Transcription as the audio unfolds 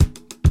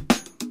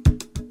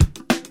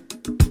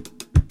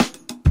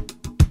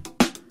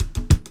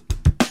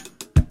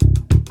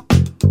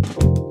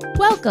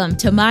Welcome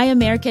to My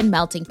American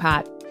Melting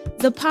Pot,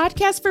 the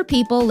podcast for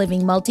people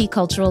living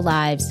multicultural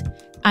lives.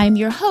 I'm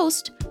your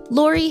host,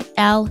 Lori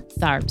L.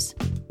 Tharps.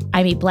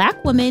 I'm a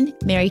Black woman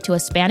married to a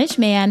Spanish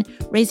man,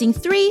 raising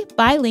 3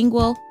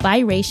 bilingual,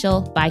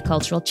 biracial,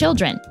 bicultural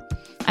children.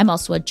 I'm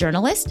also a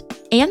journalist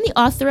and the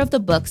author of the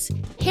books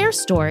Hair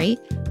Story,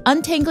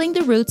 Untangling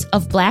the Roots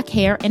of Black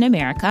Hair in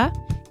America,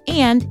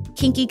 and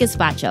Kinky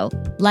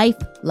Gazpacho, Life,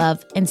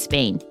 Love, and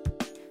Spain.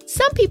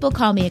 Some people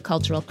call me a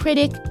cultural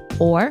critic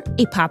or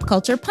a pop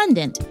culture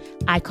pundit.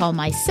 I call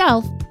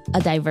myself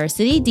a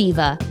diversity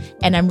diva,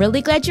 and I'm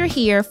really glad you're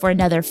here for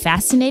another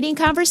fascinating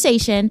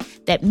conversation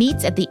that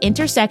meets at the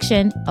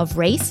intersection of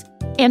race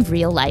and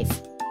real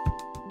life.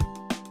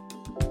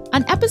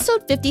 On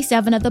episode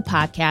 57 of the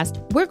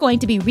podcast, we're going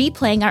to be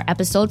replaying our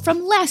episode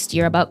from last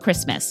year about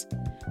Christmas.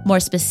 More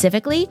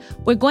specifically,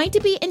 we're going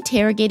to be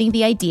interrogating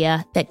the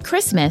idea that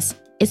Christmas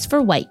is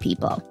for white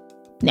people.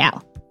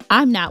 Now,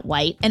 I'm not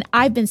white, and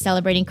I've been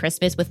celebrating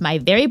Christmas with my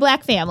very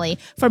Black family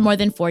for more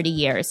than 40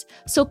 years.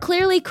 So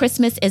clearly,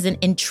 Christmas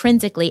isn't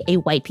intrinsically a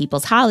white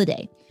people's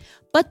holiday.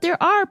 But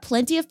there are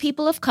plenty of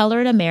people of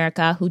color in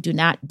America who do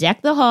not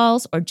deck the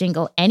halls or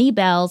jingle any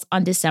bells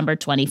on December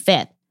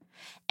 25th.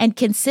 And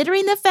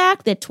considering the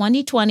fact that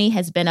 2020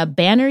 has been a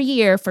banner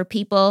year for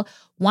people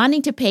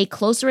wanting to pay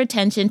closer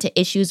attention to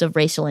issues of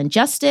racial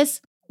injustice,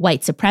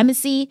 white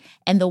supremacy,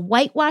 and the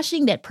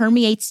whitewashing that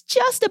permeates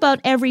just about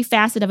every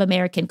facet of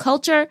American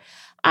culture,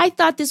 I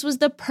thought this was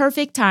the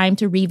perfect time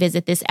to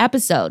revisit this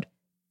episode.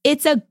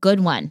 It's a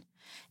good one.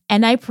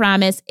 And I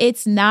promise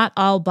it's not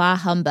all bah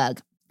humbug.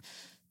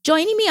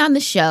 Joining me on the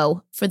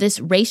show for this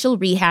racial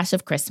rehash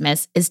of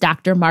Christmas is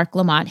Dr. Mark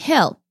Lamont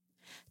Hill.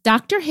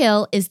 Dr.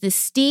 Hill is the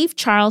Steve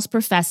Charles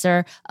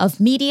Professor of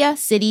Media,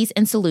 Cities,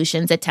 and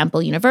Solutions at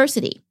Temple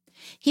University.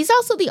 He's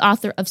also the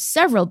author of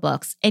several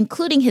books,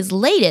 including his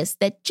latest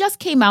that just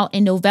came out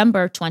in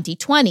November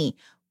 2020,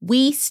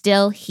 We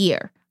Still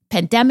Here: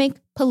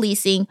 Pandemic,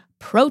 Policing,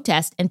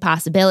 Protest, and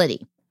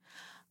Possibility.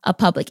 A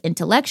public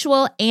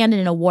intellectual and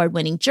an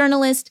award-winning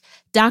journalist,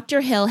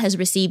 Dr. Hill has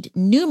received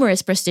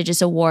numerous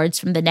prestigious awards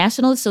from the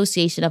National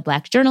Association of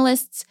Black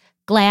Journalists,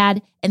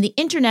 GLAAD, and the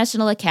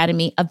International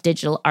Academy of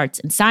Digital Arts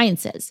and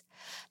Sciences.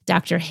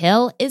 Dr.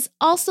 Hill is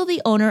also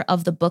the owner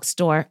of the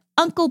bookstore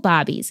Uncle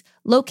Bobby's,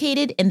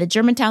 located in the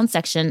Germantown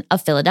section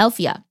of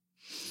Philadelphia.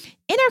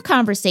 In our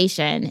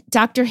conversation,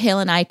 Dr. Hill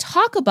and I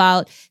talk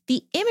about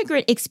the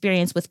immigrant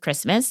experience with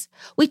Christmas.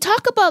 We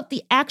talk about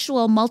the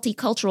actual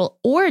multicultural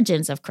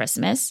origins of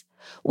Christmas.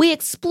 We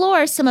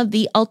explore some of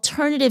the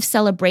alternative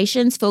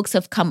celebrations folks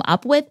have come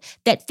up with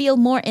that feel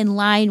more in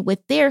line with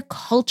their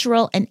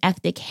cultural and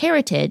ethnic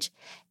heritage.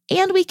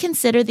 And we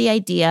consider the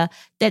idea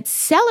that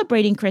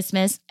celebrating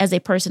Christmas as a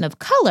person of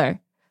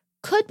color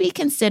could be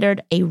considered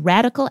a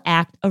radical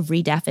act of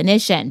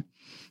redefinition.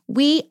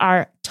 We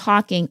are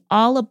talking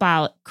all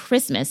about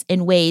Christmas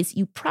in ways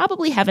you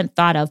probably haven't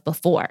thought of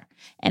before.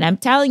 And I'm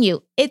telling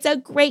you, it's a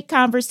great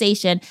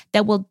conversation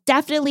that will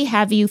definitely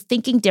have you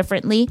thinking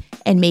differently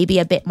and maybe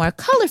a bit more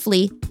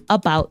colorfully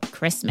about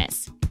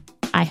Christmas.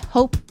 I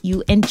hope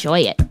you enjoy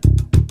it.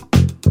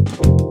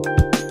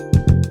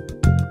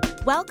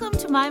 Welcome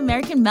to My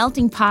American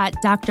Melting Pot,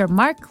 Dr.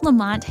 Mark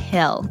Lamont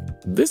Hill.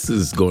 This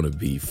is going to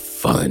be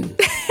fun.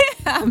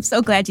 I'm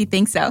so glad you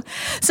think so.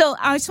 So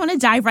I just want to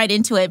dive right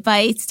into it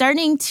by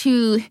starting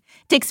to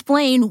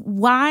explain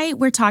why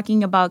we're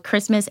talking about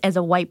Christmas as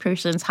a white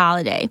person's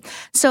holiday.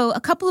 So a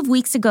couple of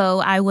weeks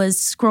ago, I was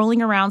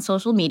scrolling around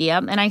social media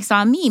and I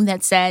saw a meme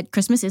that said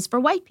Christmas is for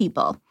white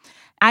people.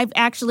 I've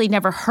actually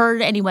never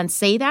heard anyone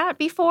say that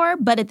before,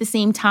 but at the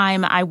same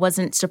time, I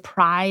wasn't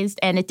surprised,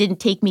 and it didn't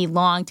take me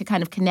long to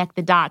kind of connect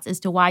the dots as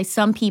to why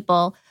some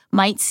people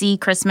might see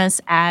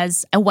Christmas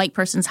as a white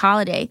person's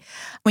holiday.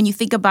 When you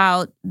think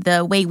about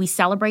the way we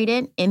celebrate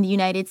it in the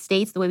United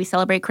States, the way we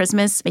celebrate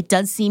Christmas, it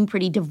does seem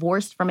pretty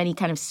divorced from any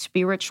kind of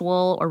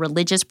spiritual or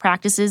religious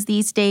practices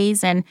these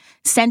days, and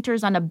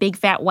centers on a big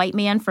fat white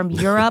man from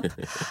Europe.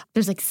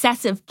 There's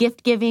excessive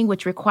gift giving,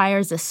 which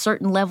requires a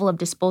certain level of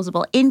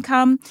disposable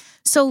income.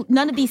 So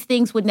none of these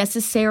things would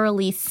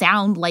necessarily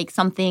sound like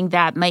something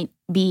that might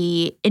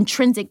be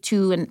intrinsic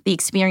to the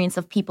experience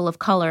of people of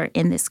color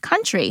in this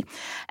country.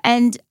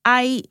 And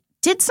I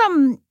did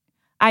some,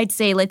 let's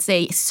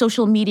say,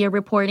 social media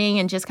reporting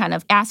and just kind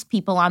of asked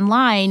people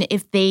online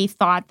if they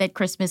thought that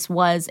Christmas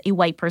was a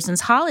white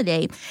person's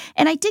holiday.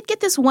 And I did get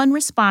this one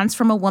response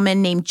from a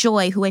woman named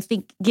Joy, who I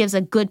think gives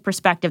a good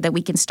perspective that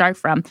we can start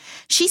from.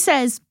 She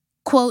says,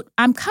 quote,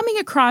 "I'm coming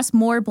across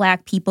more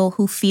Black people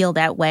who feel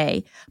that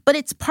way, but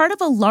it's part of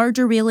a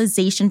larger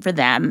realization for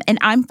them, and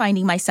I'm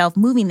finding myself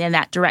moving in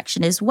that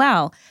direction as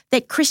well,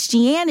 that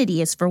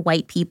Christianity is for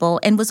white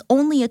people and was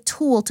only a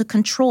tool to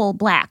control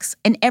Blacks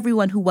and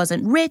everyone who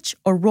wasn't rich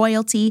or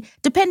royalty,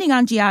 depending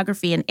on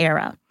geography and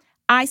era.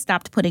 I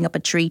stopped putting up a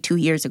tree 2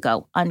 years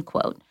ago,"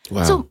 unquote.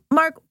 Wow. So,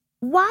 Mark,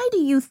 why do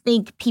you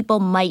think people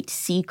might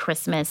see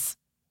Christmas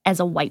as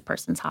a white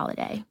person's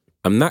holiday?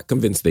 I'm not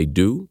convinced they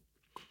do.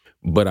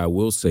 But I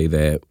will say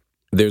that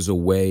there's a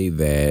way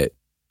that,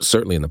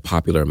 certainly in the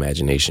popular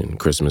imagination,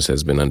 Christmas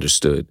has been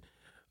understood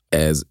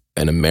as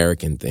an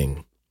American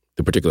thing,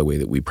 the particular way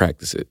that we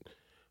practice it.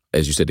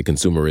 As you said, the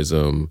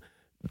consumerism,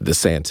 the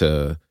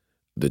Santa,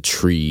 the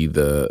tree,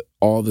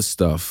 all the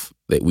stuff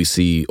that we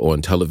see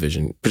on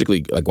television,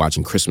 particularly like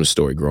watching Christmas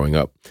Story growing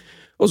up,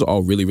 those are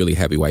all really, really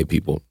happy white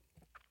people.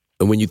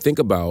 And when you think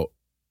about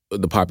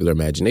the popular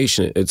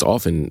imagination, it's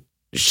often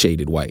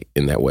shaded white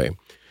in that way.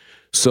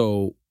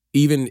 So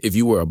even if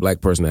you were a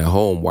black person at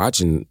home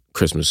watching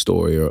Christmas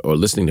Story or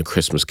listening to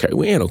Christmas Carol,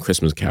 we ain't no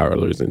Christmas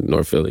carolers in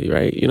North Philly,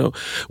 right? You know,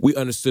 we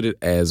understood it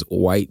as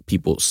white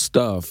people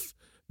stuff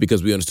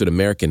because we understood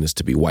Americanness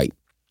to be white.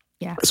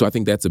 Yeah. So I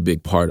think that's a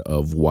big part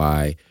of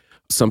why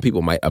some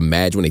people might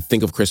imagine when they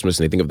think of Christmas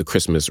and they think of the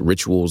Christmas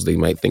rituals, they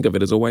might think of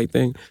it as a white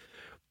thing.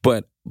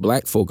 But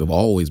black folk have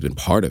always been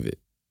part of it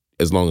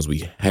as long as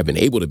we have been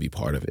able to be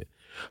part of it.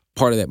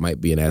 Part of that might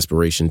be an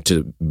aspiration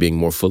to being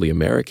more fully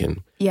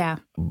American. Yeah.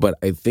 But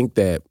I think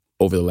that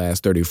over the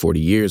last 30 or 40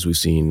 years, we've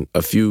seen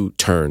a few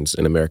turns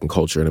in American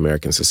culture and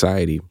American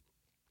society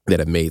that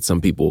have made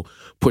some people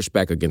push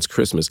back against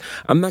Christmas.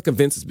 I'm not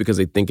convinced it's because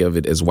they think of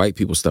it as white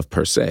people stuff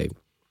per se.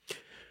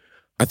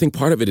 I think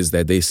part of it is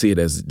that they see it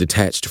as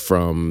detached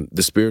from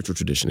the spiritual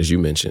tradition, as you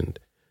mentioned.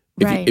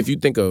 If you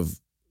think of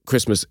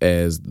Christmas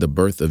as the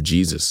birth of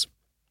Jesus,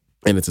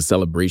 and it's a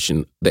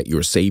celebration that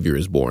your Savior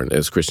is born,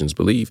 as Christians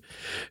believe,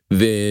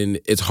 then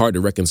it's hard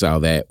to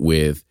reconcile that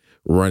with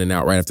running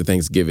out right after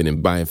Thanksgiving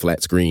and buying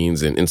flat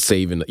screens and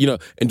saving, and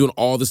doing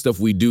all the stuff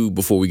we do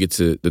before we get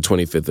to the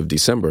 25th of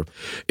December.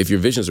 If your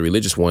vision is a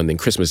religious one, then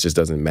Christmas just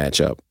doesn't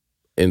match up.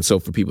 And so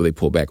for people, they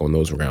pull back on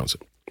those grounds.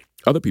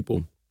 Other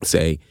people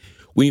say,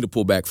 we need to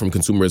pull back from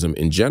consumerism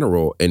in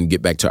general and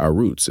get back to our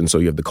roots. And so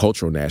you have the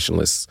cultural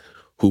nationalists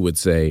who would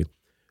say,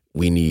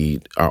 we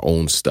need our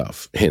own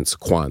stuff, hence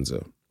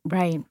Kwanzaa.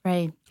 Right.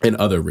 And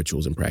other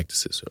rituals and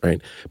practices,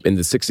 right? In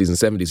the 60s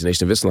and 70s, the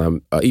Nation of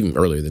Islam, even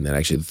earlier than that,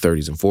 actually the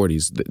 30s and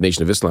 40s, the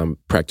Nation of Islam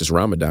practiced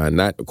Ramadan,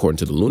 not according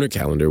to the lunar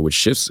calendar, which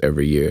shifts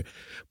every year,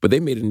 but they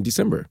made it in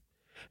December.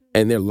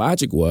 And their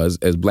logic was,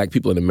 as black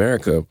people in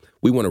America,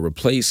 we want to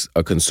replace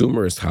a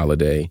consumerist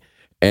holiday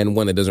and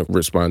one that doesn't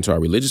respond to our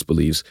religious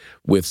beliefs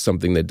with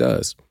something that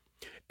does.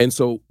 And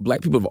so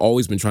black people have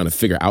always been trying to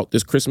figure out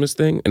this Christmas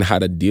thing and how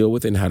to deal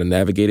with it and how to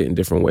navigate it in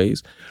different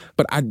ways.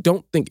 But I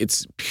don't think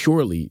it's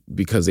purely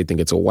because they think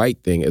it's a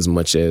white thing as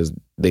much as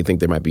they think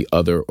there might be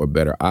other or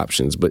better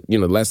options. But, the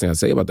last thing I'd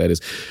say about that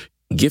is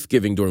gift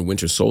giving during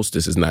winter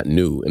solstice is not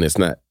new and it's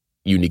not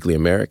uniquely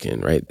American,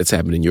 right? It's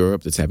happened in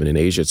Europe. It's happened in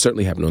Asia. It's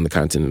certainly happened on the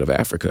continent of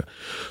Africa.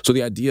 So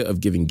the idea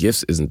of giving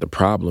gifts isn't the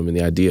problem. And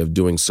the idea of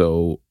doing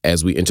so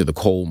as we enter the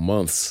cold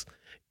months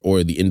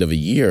or the end of a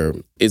year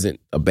isn't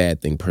a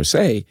bad thing per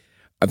se.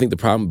 I think the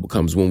problem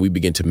becomes when we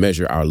begin to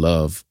measure our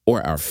love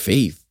or our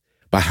faith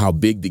by how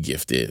big the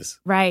gift is.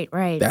 Right.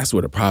 That's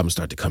where the problems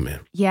start to come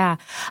in. Yeah.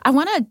 I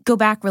want to go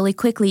back really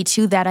quickly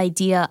to that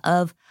idea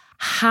of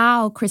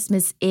how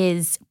Christmas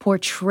is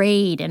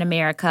portrayed in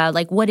America.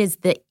 Like, what is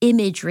the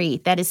imagery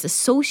that is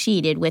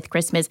associated with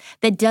Christmas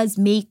that does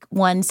make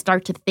one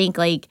start to think,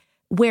 like,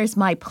 where's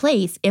my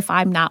place if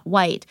I'm not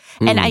white?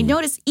 And I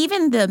notice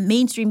even the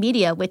mainstream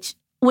media, which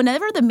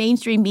whenever the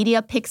mainstream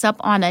media picks up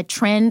on a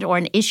trend or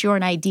an issue or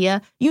an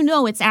idea,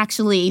 it's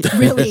actually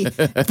really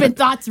been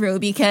thought through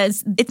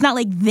because it's not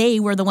like they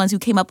were the ones who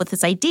came up with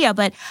this idea.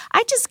 But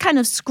I just kind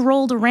of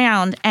scrolled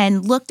around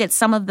and looked at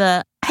some of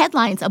the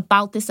headlines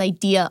about this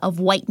idea of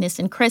whiteness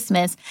in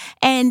Christmas.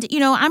 And,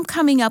 I'm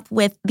coming up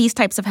with these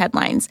types of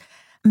headlines.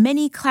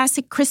 Many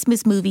classic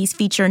Christmas movies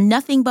feature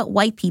nothing but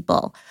white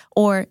people,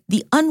 or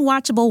the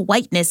unwatchable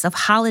whiteness of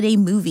holiday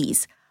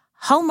movies.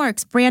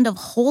 Hallmark's brand of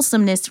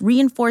wholesomeness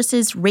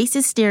reinforces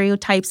racist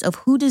stereotypes of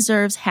who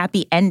deserves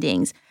happy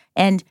endings.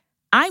 And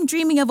I'm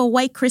Dreaming of a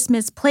White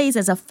Christmas plays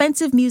as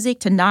offensive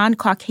music to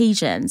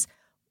non-Caucasians.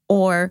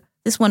 Or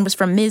this one was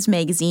from Ms.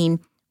 Magazine.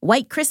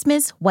 White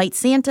Christmas, white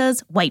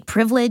Santas, white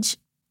privilege.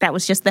 That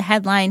was just the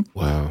headline.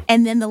 Wow.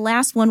 And then the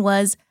last one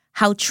was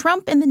how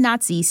Trump and the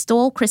Nazis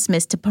stole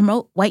Christmas to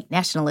promote white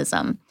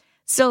nationalism.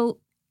 So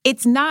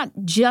it's not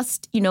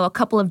just, a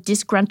couple of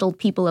disgruntled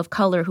people of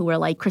color who are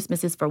like,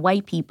 Christmas is for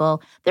white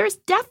people. There's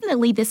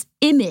definitely this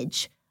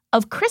image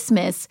of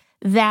Christmas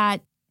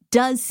that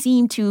does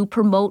seem to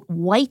promote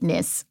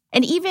whiteness.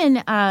 And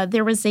even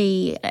there was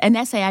an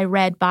essay I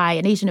read by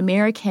an Asian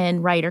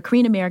American writer,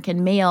 Korean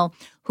American male,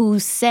 who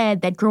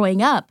said that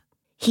growing up,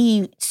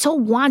 he so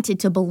wanted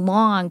to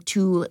belong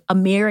to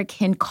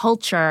American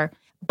culture,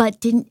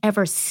 but didn't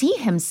ever see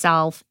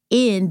himself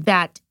in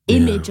that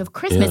image of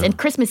Christmas. Yeah. And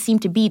Christmas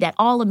seemed to be that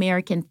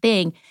all-American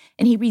thing.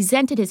 And he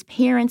resented his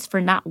parents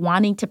for not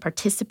wanting to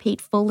participate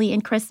fully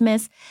in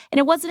Christmas. And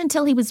it wasn't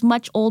until he was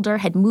much older,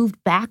 had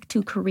moved back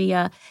to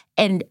Korea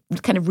and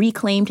kind of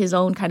reclaimed his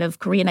own kind of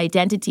Korean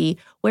identity,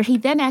 where he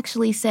then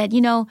actually said,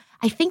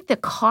 I think the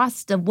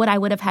cost of what I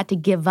would have had to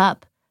give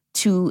up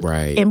to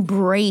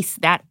embrace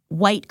that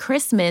white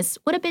Christmas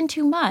would have been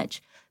too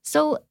much.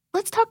 So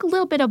let's talk a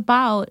little bit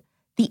about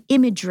the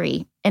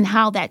imagery and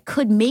how that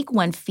could make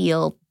one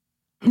feel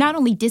not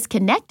only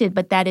disconnected,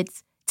 but that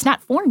it's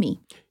not for me.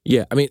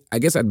 Yeah, I mean, I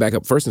guess I'd back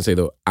up first and say,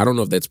 though, I don't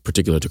know if that's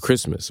particular to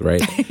Christmas,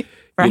 right?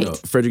 Right.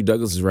 Frederick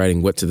Douglass is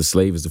writing, "What to the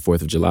slave is the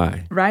 4th of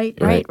July." Right.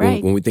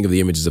 When we think of the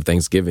images of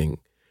Thanksgiving,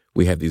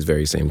 we have these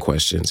very same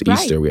questions. Right.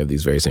 Easter, we have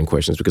these very same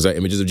questions because our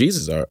images of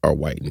Jesus are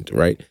whitened,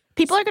 right?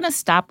 People are going to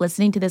stop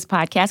listening to this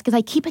podcast because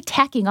I keep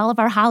attacking all of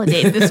our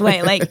holidays this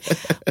way. Like,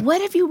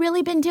 what have you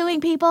really been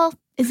doing, people?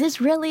 Is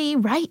this really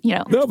right?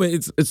 No, but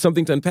it's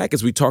something to unpack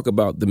as we talk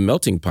about the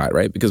melting pot,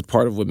 right? Because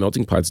part of what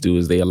melting pots do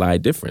is they ally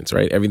difference,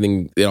 right?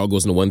 Everything, it all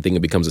goes into one thing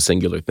and becomes a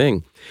singular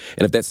thing.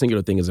 And if that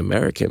singular thing is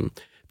American,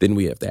 then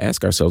we have to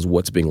ask ourselves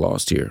what's being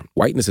lost here.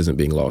 Whiteness isn't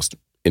being lost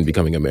in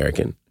becoming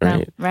American,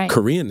 right? No, right.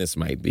 Koreanness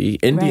might be,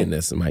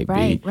 Indianness might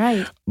be,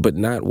 but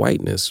not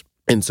whiteness.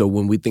 And so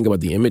when we think about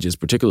the images,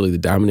 particularly the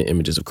dominant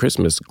images of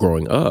Christmas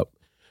growing up,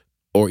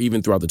 or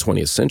even throughout the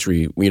 20th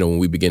century, when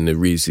we begin to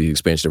really see the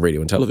expansion of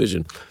radio and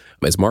television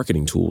as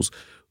marketing tools,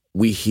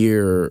 we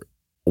hear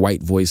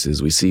white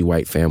voices, we see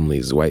white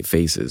families, white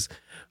faces,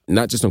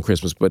 not just on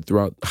Christmas, but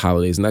throughout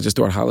holidays, not just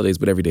throughout holidays,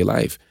 but everyday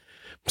life.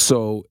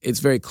 So it's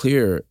very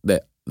clear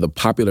that the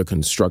popular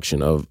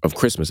construction of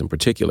Christmas in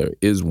particular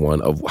is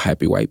one of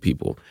happy white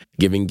people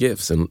giving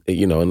gifts and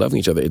loving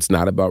each other. It's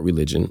not about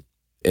religion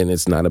and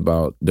it's not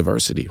about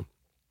diversity.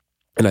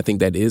 And I think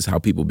that is how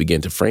people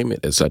begin to frame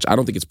it as such. I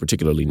don't think it's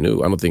particularly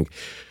new. I don't think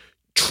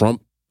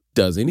Trump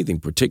does anything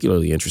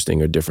particularly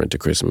interesting or different to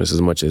Christmas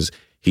as much as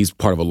he's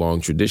part of a long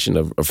tradition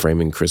of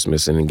framing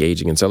Christmas and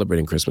engaging and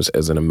celebrating Christmas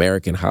as an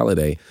American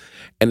holiday.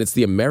 And it's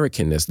the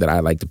Americanness that I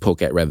like to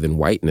poke at rather than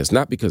whiteness,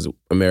 not because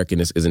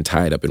Americanness isn't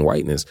tied up in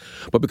whiteness,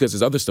 but because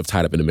there's other stuff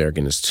tied up in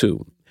Americanness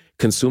too.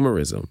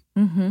 Consumerism.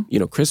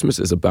 Mm-hmm. Christmas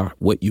is about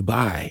what you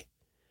buy.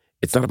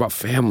 It's not about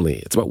family.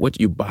 It's about what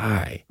you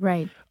buy.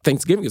 Right.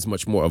 Thanksgiving is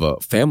much more of a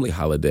family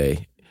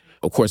holiday,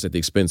 of course, at the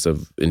expense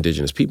of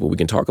indigenous people. We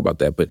can talk about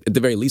that. But at the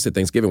very least, at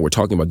Thanksgiving, we're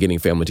talking about getting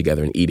family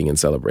together and eating and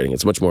celebrating.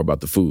 It's much more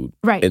about the food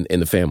and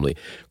the family.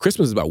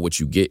 Christmas is about what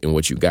you get and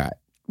what you got.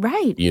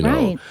 Right.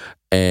 Right.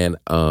 And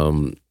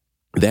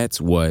that's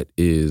what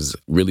is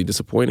really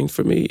disappointing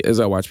for me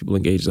as I watch people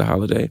engage the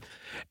holiday.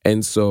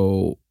 And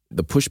so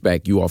the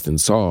pushback you often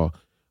saw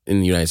in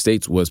the United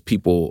States was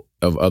people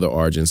of other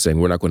origins saying,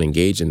 we're not going to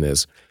engage in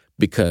this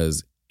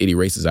because it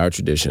erases our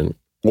tradition,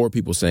 or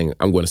people saying,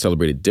 I'm going to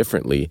celebrate it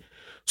differently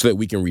so that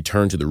we can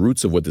return to the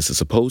roots of what this is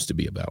supposed to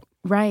be about.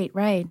 Right.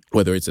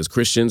 Whether it's as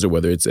Christians or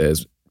whether it's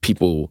as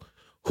people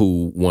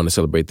who want to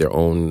celebrate their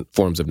own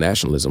forms of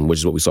nationalism, which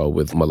is what we saw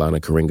with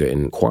Maulana Karenga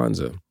in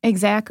Kwanzaa.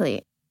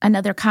 Exactly.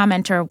 Another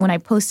commenter, when I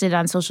posted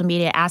on social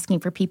media asking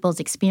for people's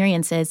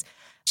experiences,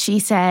 she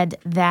said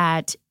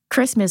that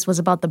Christmas was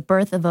about the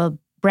birth of a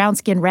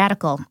brown-skinned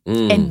radical,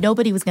 and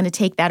nobody was going to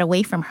take that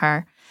away from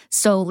her.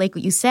 So like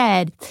what you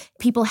said,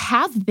 people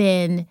have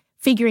been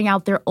figuring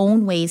out their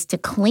own ways to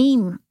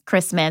claim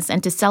Christmas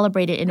and to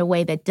celebrate it in a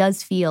way that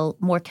does feel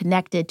more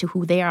connected to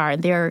who they are,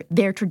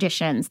 their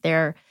traditions,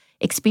 their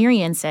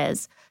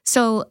experiences.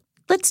 So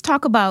let's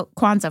talk about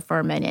Kwanzaa for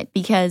a minute,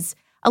 because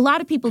a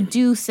lot of people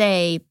do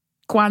say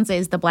Kwanzaa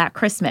is the Black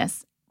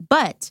Christmas,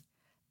 but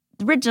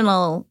the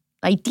original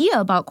idea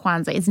about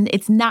Kwanzaa is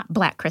it's not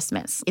Black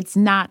Christmas. It's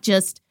not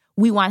just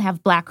we want to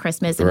have Black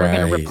Christmas and we're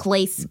going to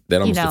replace.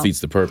 That almost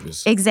defeats the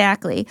purpose.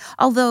 Exactly.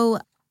 Although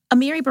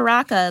Amiri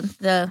Baraka,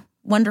 the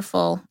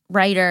wonderful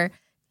writer,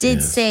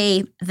 did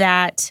say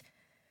that,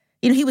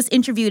 he was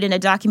interviewed in a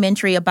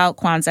documentary about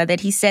Kwanzaa, that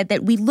he said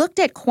that we looked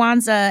at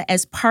Kwanzaa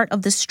as part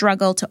of the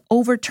struggle to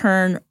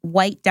overturn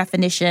white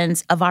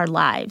definitions of our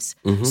lives.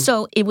 Mm-hmm.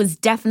 So it was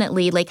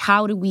definitely like,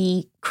 how do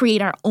we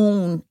create our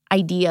own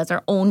ideas,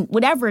 our own,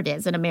 whatever it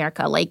is in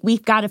America? Like,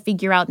 we've got to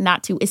figure out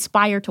not to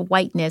aspire to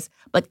whiteness,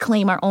 but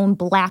claim our own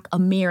Black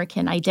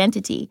American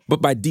identity.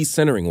 But by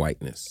decentering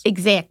whiteness.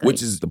 Exactly.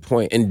 Which is the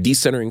point. And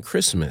decentering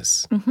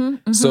Christmas. Mm-hmm,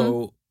 mm-hmm.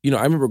 So,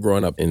 I remember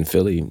growing up in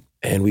Philly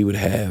and we would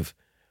have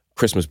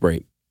Christmas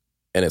break.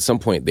 And at some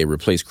point, they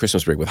replaced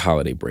Christmas break with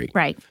holiday break.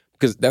 Right.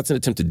 Because that's an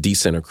attempt to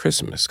decenter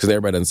Christmas, because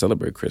everybody doesn't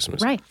celebrate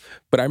Christmas. Right.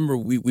 But I remember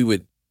we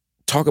would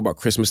talk about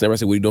Christmas, and everybody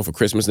said, what are you doing for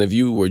Christmas? And if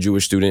you were a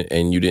Jewish student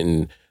and you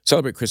didn't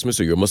celebrate Christmas,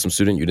 or you're a Muslim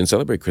student, you didn't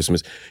celebrate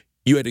Christmas,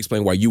 you had to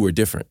explain why you were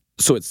different.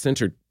 So it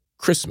centered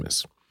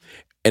Christmas.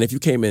 And if you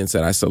came in and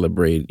said, I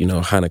celebrate,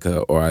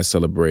 Hanukkah, or I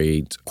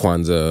celebrate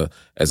Kwanzaa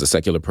as a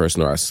secular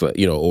person, or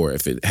or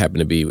if it happened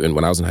to be,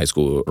 when I was in high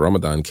school,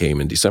 Ramadan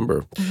came in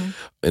December. Mm-hmm.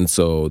 And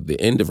so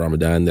the end of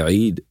Ramadan, the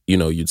Eid,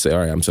 you'd say, all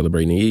right, I'm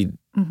celebrating Eid.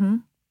 Mm-hmm.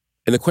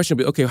 And the question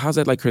would be, okay, how's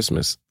that like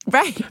Christmas?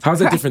 Right. How's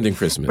that different than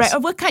Christmas? Right.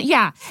 Or what kind?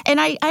 Yeah. And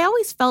I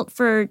always felt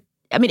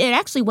it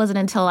actually wasn't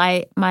until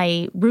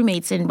my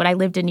roommates, and when I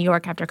lived in New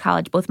York after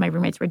college, both my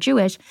roommates were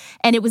Jewish.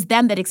 And it was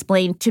them that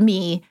explained to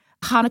me,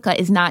 Hanukkah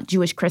is not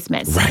Jewish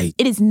Christmas. Right.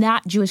 It is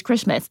not Jewish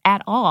Christmas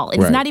at all.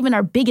 It's not even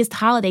our biggest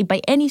holiday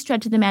by any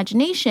stretch of the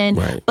imagination.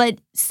 Right. But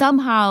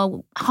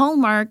somehow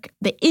Hallmark,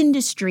 the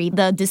industry,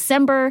 the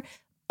December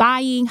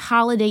buying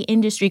holiday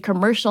industry,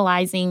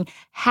 commercializing,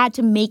 had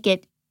to make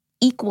it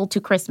equal to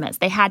Christmas.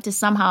 They had to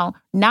somehow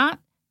not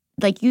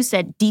like you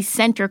said,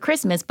 decenter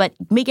Christmas, but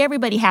make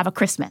everybody have a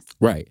Christmas.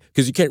 Right.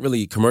 Because you can't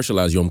really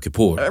commercialize Yom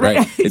Kippur,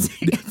 right?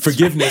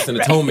 Forgiveness and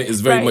atonement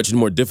is very much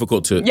more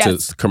difficult to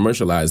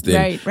commercialize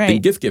than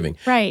gift giving.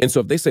 Right. And so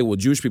if they say, well,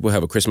 Jewish people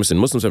have a Christmas and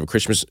Muslims have a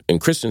Christmas and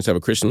Christians have a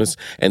Christmas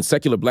and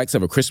secular blacks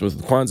have a Christmas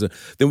with Kwanzaa,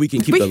 then we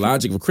can keep the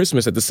logic of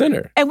Christmas at the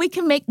center. And we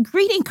can make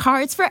greeting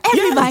cards for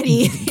everybody.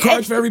 Yes.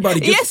 Cards for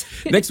everybody. Yes.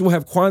 Next we'll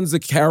have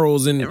Kwanzaa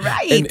carols and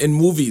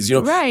movies,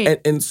 you know. Right.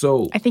 And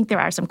so I think there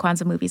are some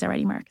Kwanzaa movies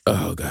already, Mark.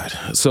 Oh, God.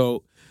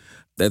 So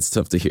that's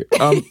tough to hear.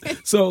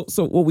 So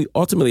what we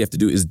ultimately have to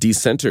do is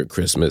decenter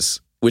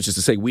Christmas, which is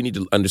to say we need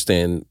to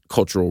understand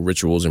cultural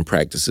rituals and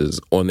practices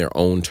on their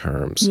own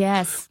terms.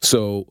 Yes.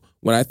 So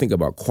when I think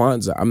about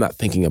Kwanzaa, I'm not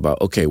thinking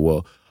about, okay,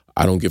 well,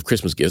 I don't give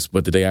Christmas gifts,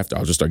 but the day after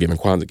I'll just start giving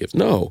Kwanzaa gifts.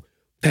 No,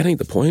 that ain't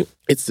the point.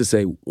 It's to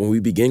say when we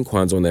begin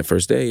Kwanzaa on that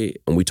first day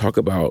and we talk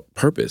about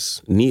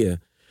purpose, Nia,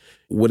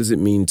 what does it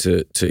mean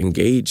to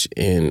engage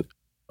in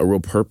a real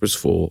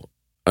purposeful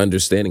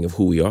understanding of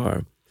who we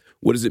are?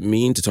 What does it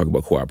mean to talk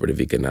about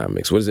cooperative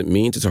economics? What does it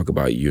mean to talk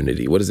about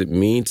unity? What does it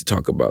mean to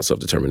talk about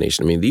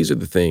self-determination? I mean, these are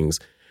the things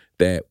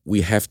that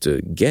we have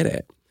to get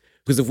at.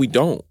 Because if we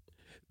don't,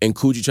 and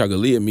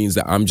Kujichagulia means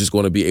that I'm just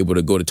going to be able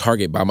to go to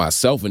Target by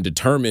myself and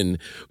determine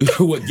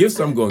what gifts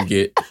I'm going to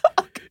get,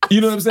 you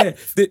know what I'm saying?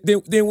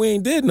 Then we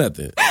ain't did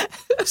nothing.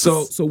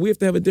 So we have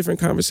to have a different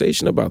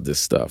conversation about this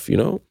stuff, you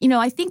know? You know,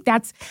 I think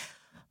that's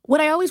what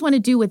I always want to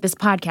do with this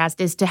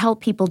podcast is to help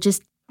people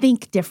just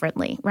think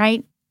differently,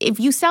 right? If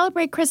you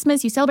celebrate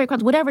Christmas, you celebrate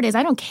Kwanzaa, whatever it is,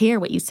 I don't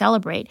care what you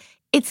celebrate.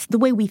 It's the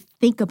way we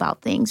think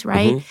about things,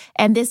 right? Mm-hmm.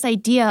 And this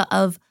idea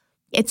of,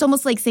 it's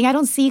almost like saying, I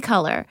don't see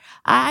color.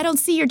 I don't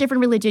see your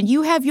different religion.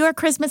 You have your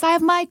Christmas, I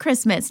have my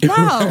Christmas.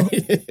 No.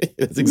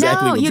 That's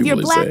exactly what you have your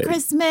people Black say.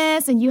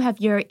 Christmas and you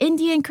have your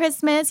Indian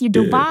Christmas, your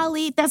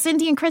Diwali. That's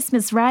Indian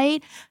Christmas,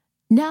 right?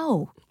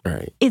 No.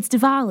 Right. It's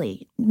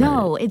Diwali.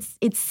 No, it's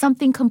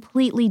something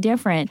completely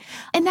different.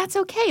 And that's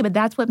okay, but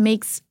that's what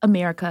makes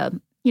America,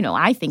 you know,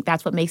 I think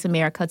that's what makes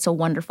America so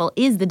wonderful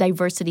is the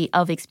diversity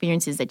of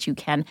experiences that you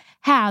can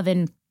have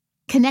and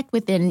connect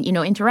with and, you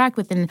know, interact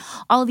with in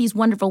all of these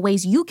wonderful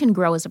ways you can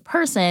grow as a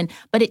person,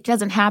 but it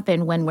doesn't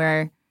happen when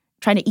we're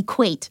trying to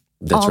equate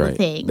the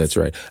things. That's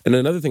right. And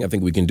another thing I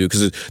think we can do,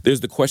 because there's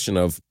the question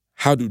of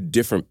how do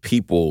different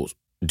people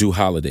do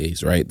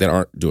holidays, right, that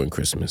aren't doing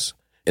Christmas?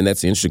 And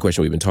that's the interesting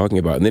question we've been talking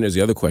about. And then there's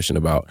the other question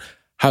about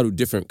how do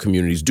different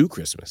communities do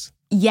Christmas?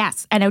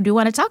 Yes, and I do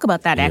want to talk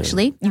about that,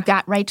 actually. You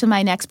got right to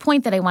my next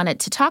point that I wanted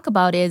to talk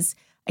about is,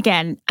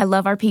 again, I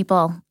love our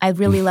people. I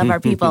really love our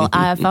people.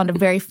 I found a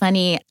very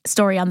funny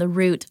story on The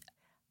Root,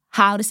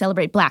 how to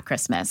celebrate Black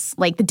Christmas,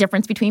 like the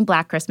difference between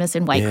Black Christmas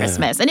and White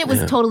Christmas. And it was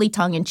totally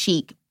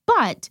tongue-in-cheek,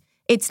 but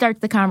it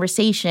starts the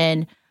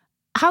conversation.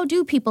 How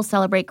do people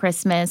celebrate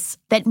Christmas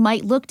that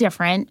might look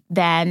different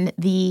than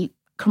the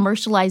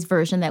commercialized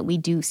version that we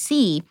do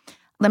see?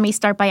 Let me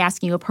start by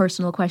asking you a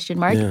personal question,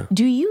 Mark. Yeah.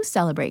 Do you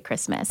celebrate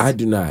Christmas? I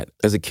do not.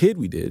 As a kid,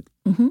 we did.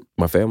 Mm-hmm.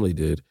 My family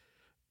did.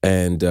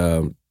 And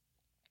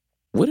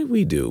what did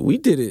we do? We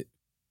did it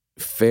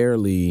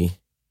fairly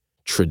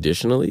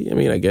traditionally. I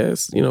mean, I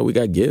guess, you know, we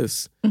got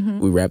gifts. Mm-hmm.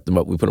 We wrapped them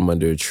up. We put them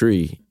under a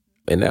tree.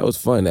 And that was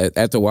fun.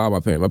 After a while, my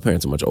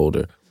parents are much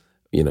older.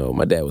 You know,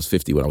 my dad was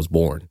 50 when I was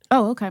born.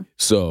 Oh, okay.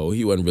 So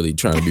he wasn't really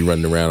trying to be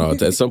running around all the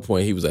time. At some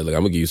point, he was like, look,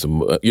 I'm going to give you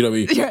some, you know what I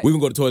mean? Right. We can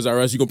go to Toys R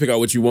Us. You going to pick out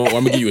what you want. Or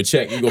I'm going to give you a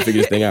check. You going to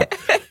figure this thing out.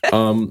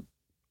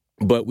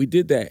 But we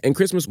did that. And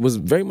Christmas was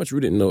very much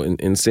rooted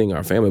in seeing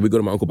our family. We'd go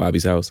to my Uncle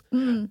Bobby's house.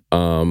 Mm.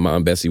 My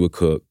Aunt Bessie would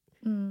cook.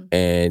 Mm.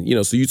 And, you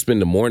know, so you'd spend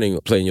the morning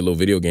playing your little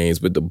video games.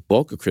 But the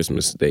bulk of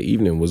Christmas that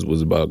evening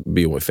was about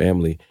being with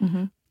family.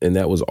 Mm-hmm. And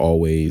that was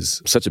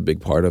always such a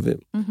big part of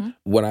it. Mm-hmm.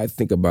 What I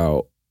think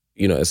about,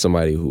 you know, as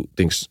somebody who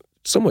thinks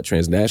somewhat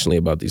transnationally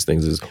about these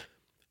things is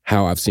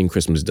how I've seen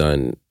Christmas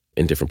done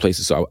in different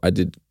places. So I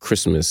did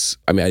Christmas.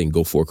 I mean, I didn't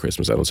go for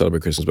Christmas. I don't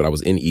celebrate Christmas, but I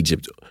was in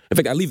Egypt. In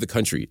fact, I leave the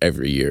country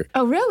every year.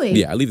 Oh, really?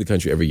 Yeah, I leave the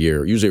country every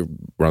year, usually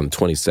around the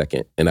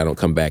 22nd, and I don't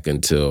come back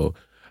until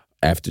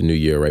after New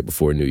Year, right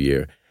before New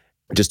Year,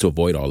 just to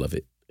avoid all of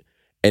it.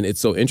 And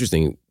it's so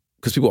interesting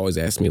because people always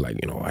ask me, like,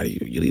 you know, why do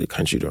you leave the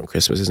country during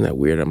Christmas? Isn't that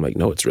weird? I'm like,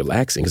 no, it's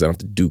relaxing because I don't have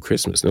to do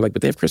Christmas. And they're like,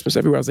 but they have Christmas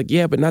everywhere. I was like,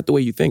 yeah, but not the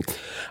way you think.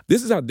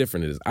 This is how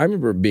different it is. I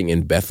remember being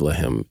in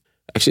Bethlehem.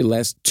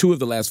 Actually, 2 of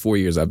the last 4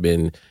 years I've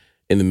been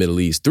in the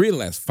Middle East. 3 of the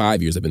last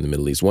 5 years I've been in the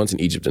Middle East. Once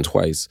in Egypt and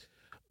twice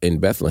in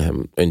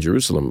Bethlehem and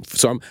Jerusalem.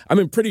 So I'm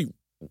in pretty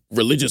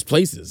religious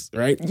places,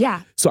 right?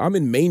 Yeah. So I'm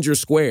in Manger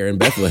Square in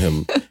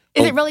Bethlehem.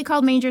 Is it really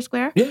called Manger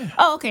Square? Yeah.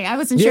 Oh, okay. I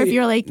wasn't sure if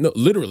you were like... No,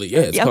 literally, yeah.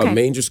 It's called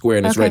Manger Square,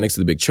 and it's right next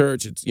to the big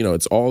church. It's, you know,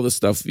 it's all the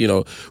stuff, you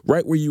know,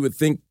 right where you would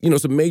think, you know,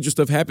 some major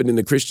stuff happened in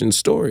the Christian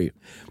story.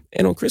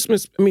 And on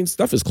Christmas, I mean,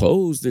 stuff is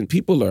closed, and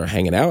people are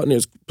hanging out, and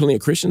there's plenty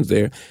of Christians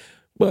there.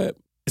 But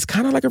it's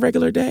kind of like a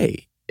regular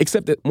day,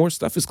 except that more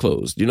stuff is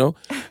closed, you know?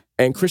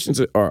 And Christians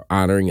are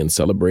honoring and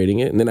celebrating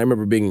it. And then I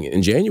remember being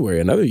in January,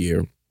 another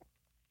year,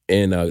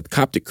 in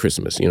Coptic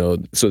Christmas, you know,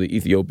 so the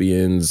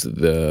Ethiopians,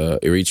 the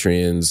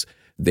Eritreans,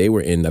 They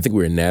were I think we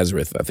were in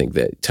Nazareth, I think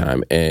that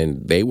time,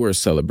 and they were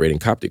celebrating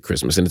Coptic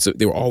Christmas. And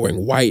they were all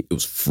wearing white. It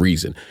was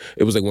freezing.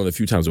 It was like one of the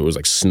few times where it was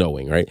like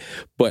snowing, right?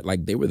 But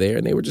like they were there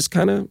and they were just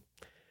kind of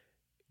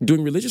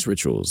doing religious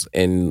rituals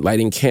and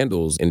lighting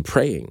candles and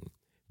praying.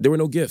 There were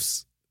no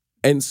gifts.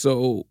 And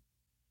so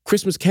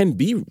Christmas can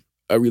be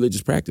a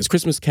religious practice.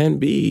 Christmas can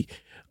be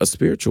a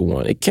spiritual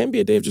one. It can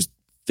be a day of just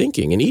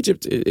thinking. In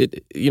Egypt,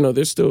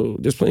 there's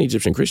plenty of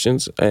Egyptian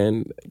Christians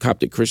and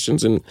Coptic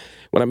Christians. And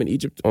when I'm in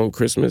Egypt on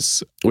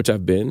Christmas, which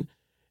I've been,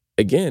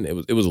 again,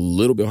 it was a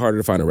little bit harder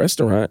to find a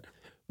restaurant,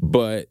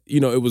 but,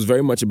 it was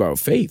very much about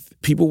faith.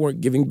 People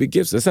weren't giving big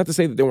gifts. That's not to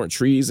say that there weren't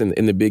trees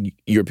in the big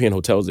European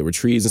hotels. There were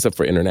trees and stuff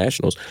for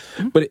internationals,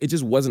 but it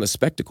just wasn't a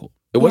spectacle.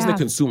 It wasn't a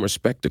consumer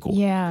spectacle.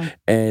 Yeah.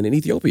 And in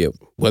Ethiopia, it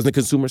wasn't a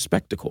consumer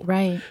spectacle.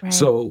 Right.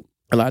 So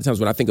a lot of times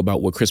when I think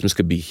about what Christmas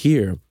could be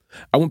here,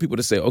 I want people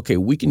to say, okay,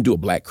 we can do a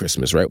Black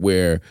Christmas, right?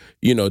 Where,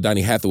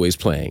 Donny Hathaway's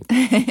playing,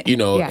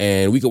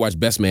 and we could watch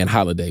Best Man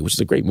Holiday, which is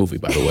a great movie,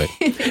 by the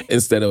way,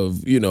 instead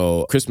of,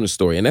 Christmas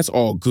Story. And that's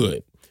all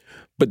good.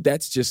 But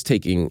that's just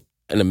taking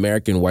an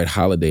American white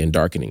holiday and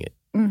darkening it.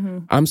 Mm-hmm.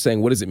 I'm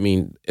saying, what does it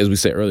mean, as we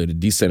said earlier, to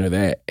decenter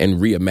that and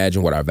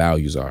reimagine what our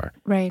values are?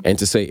 Right. And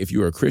to say, if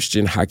you're a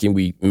Christian, how can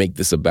we make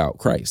this about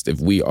Christ?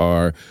 If we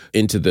are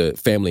into the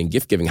family and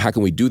gift giving, how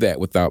can we do that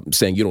without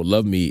saying you don't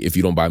love me if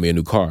you don't buy me a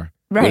new car?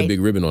 Right. With a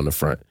big ribbon on the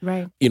front.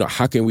 Right.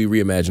 How can we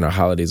reimagine our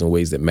holidays in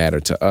ways that matter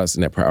to us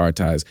and that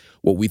prioritize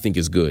what we think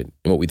is good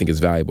and what we think is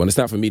valuable? And it's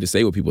not for me to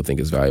say what people think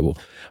is valuable.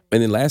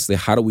 And then lastly,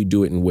 how do we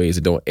do it in ways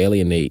that don't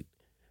alienate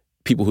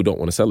people who don't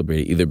want to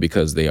celebrate it, either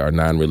because they are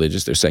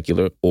non-religious, they're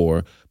secular,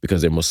 or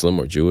because they're Muslim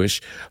or Jewish,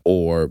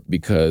 or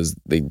because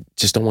they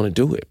just don't want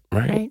to do it,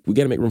 right? We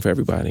got to make room for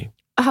everybody.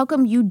 How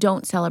come you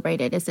don't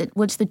celebrate it?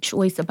 What's the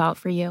choice about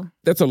for you?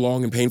 That's a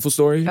long and painful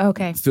story.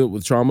 Okay. Filled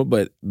with trauma,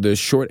 but the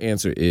short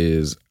answer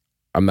is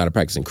I'm not a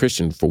practicing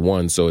Christian, for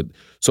one, so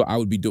I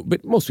would be doing,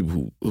 but most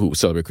people who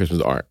celebrate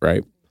Christmas aren't,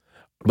 right?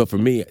 But for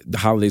me, the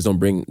holidays don't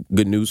bring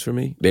good news for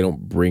me. They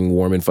don't bring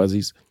warm and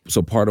fuzzies.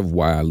 So part of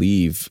why I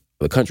leave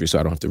the country, so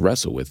I don't have to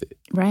wrestle with it.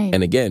 Right.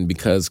 And again,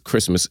 because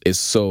Christmas is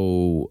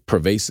so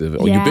pervasive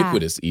or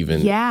ubiquitous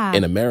even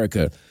in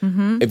America,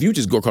 if you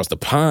just go across the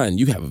pond,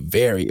 you have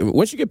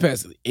once you get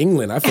past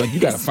England, I feel like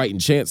you got a fighting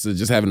chance of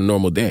just having a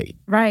normal day.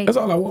 Right. That's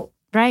all I want.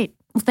 Right.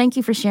 Well, thank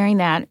you for sharing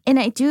that. And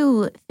I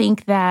do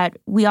think that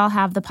we all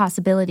have the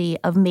possibility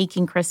of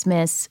making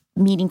Christmas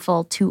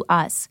meaningful to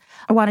us.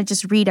 I want to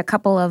just read a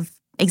couple of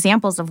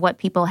examples of what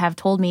people have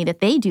told me that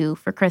they do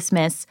for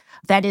Christmas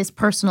that is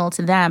personal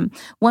to them.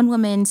 One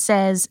woman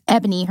says,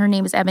 Ebony, her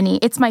name is Ebony,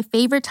 "It's my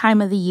favorite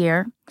time of the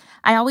year.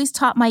 I always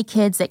taught my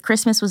kids that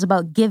Christmas was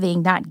about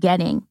giving, not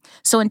getting.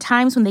 So in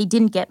times when they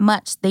didn't get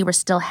much, they were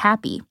still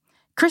happy.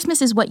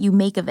 Christmas is what you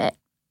make of it.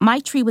 My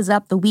tree was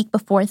up the week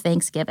before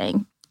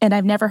Thanksgiving, and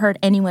I've never heard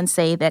anyone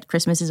say that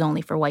Christmas is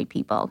only for white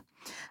people."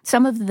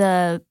 Some of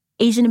the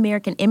Asian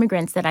American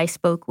immigrants that I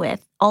spoke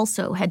with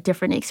also had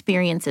different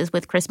experiences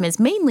with Christmas,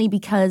 mainly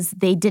because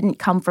they didn't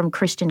come from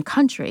Christian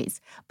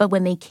countries. But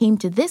when they came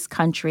to this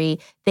country,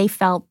 they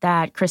felt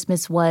that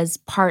Christmas was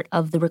part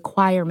of the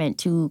requirement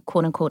to,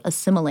 quote unquote,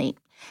 assimilate.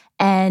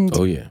 And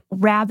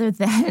rather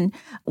than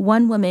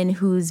one woman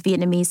who's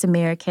Vietnamese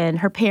American,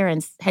 her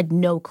parents had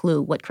no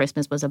clue what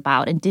Christmas was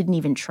about and didn't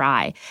even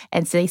try.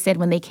 And so they said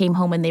when they came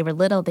home when they were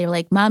little, they were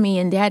like, "Mommy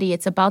and Daddy,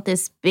 it's about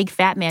this big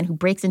fat man who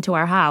breaks into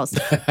our house.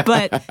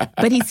 But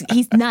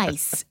he's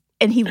nice."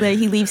 And he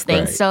leaves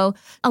things. Right. So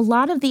a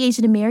lot of the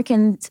Asian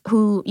Americans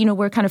who,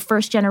 were kind of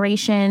first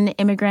generation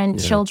immigrant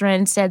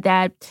children said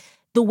that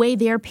the way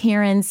their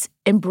parents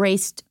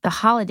embraced the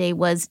holiday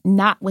was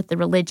not with the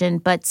religion,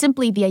 but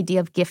simply the idea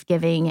of gift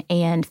giving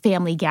and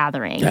family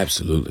gathering.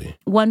 Absolutely.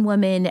 One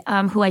woman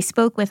who I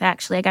spoke with,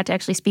 actually, I got to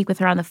actually speak with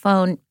her on the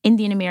phone,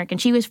 Indian American.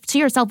 She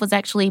herself was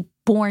actually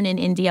born in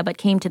India, but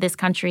came to this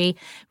country,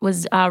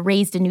 was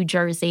raised in New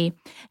Jersey.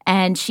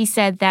 And she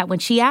said that when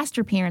she asked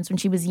her parents when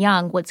she was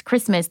young, what's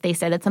Christmas, they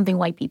said it's something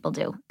white people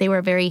do. They were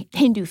a very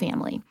Hindu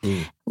family.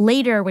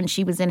 Later, when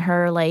she was in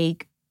her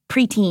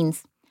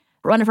preteens,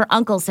 one of her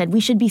uncles said, "We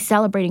should be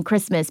celebrating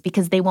Christmas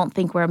because they won't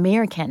think we're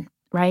American,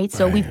 right?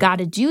 So we've got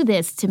to do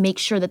this to make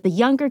sure that the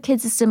younger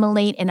kids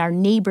assimilate and our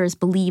neighbors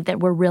believe that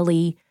we're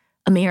really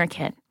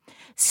American."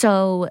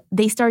 So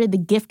they started the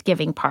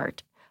gift-giving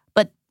part.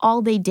 But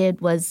all they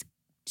did was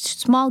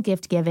small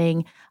gift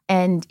giving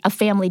and a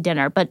family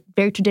dinner, but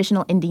very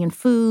traditional Indian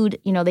food.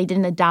 They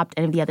didn't adopt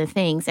any of the other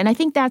things. And I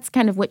think that's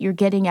kind of what you're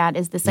getting at,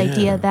 is this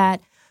idea that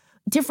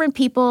different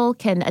people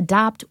can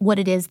adopt what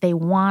it is they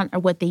want or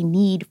what they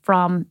need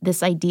from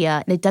this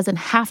idea. And it doesn't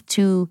have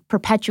to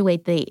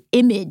perpetuate the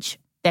image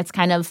that's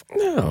kind of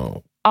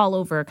all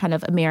over kind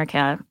of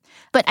America.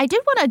 But I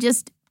did want to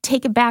just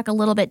take it back a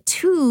little bit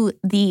to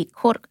the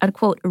quote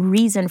unquote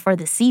reason for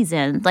the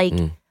season.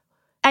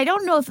 I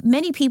don't know if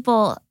many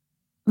people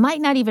might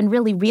not even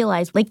really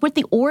realize what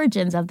the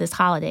origins of this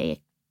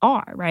holiday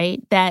are,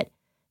 right? That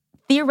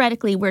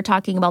theoretically we're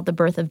talking about the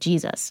birth of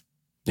Jesus,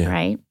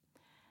 right?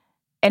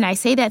 And I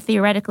say that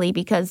theoretically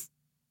because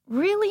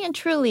really and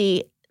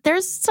truly,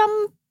 there's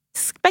some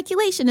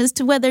speculation as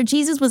to whether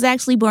Jesus was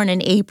actually born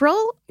in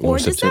April or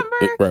December.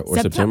 Right, or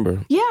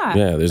September. Yeah.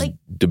 Yeah,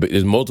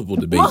 there's multiple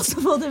debates.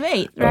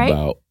 Right?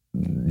 About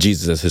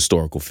Jesus as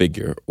historical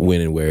figure,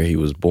 when and where he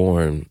was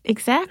born.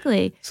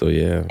 Exactly. So,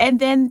 yeah. And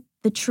then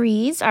the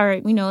trees are,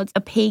 it's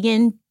a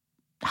pagan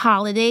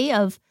holiday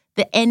of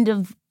the end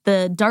of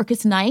the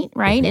darkest night,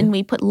 right? And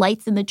we put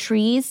lights in the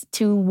trees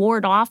to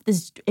ward off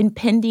this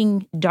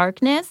impending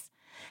darkness.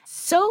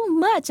 So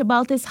much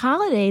about this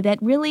holiday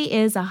that really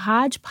is a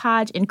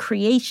hodgepodge and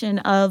creation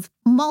of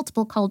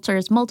multiple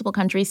cultures, multiple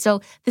countries. So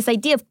this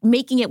idea of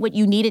making it what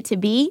you need it to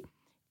be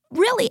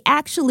really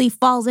actually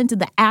falls into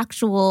the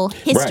actual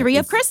history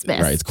of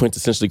Christmas. Right. It's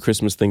quintessentially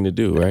Christmas thing to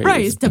do, right?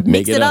 Right. It's to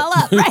mix it all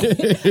up,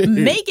 right?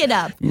 Make it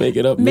up. Make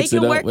it up, mix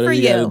it up, work whatever for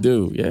you got to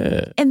do.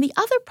 Yeah. And the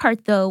other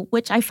part, though,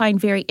 which I find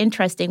very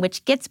interesting,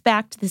 which gets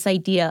back to this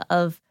idea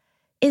of,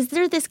 is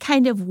there this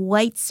kind of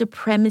white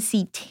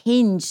supremacy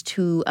tinge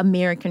to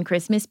American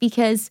Christmas?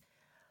 Because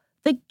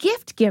the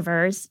gift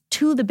givers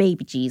to the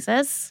baby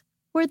Jesus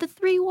were the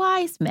three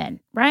wise men,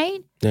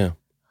 right? Yeah.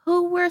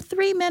 Who were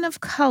three men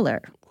of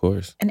color. Of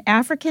course. An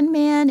African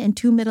man and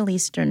two Middle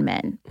Eastern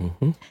men.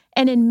 Mm-hmm.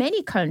 And in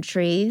many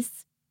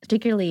countries,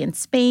 particularly in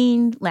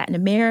Spain, Latin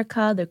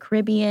America, the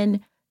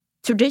Caribbean,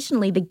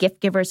 traditionally the gift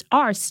givers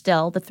are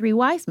still the three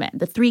wise men,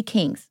 the three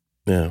kings.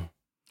 Yeah.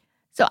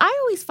 So I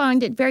always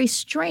find it very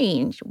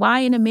strange why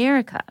in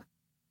America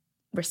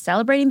we're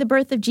celebrating the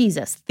birth of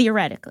Jesus,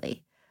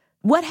 theoretically.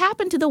 What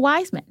happened to the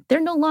wise men?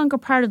 They're no longer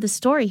part of the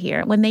story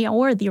here when they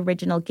were the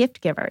original gift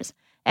givers.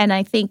 And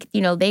I think,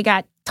 they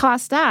got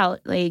tossed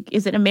out. Like,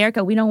 is it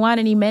America? We don't want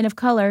any men of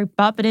color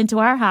bumping into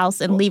our house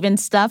and leaving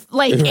stuff.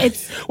 Like,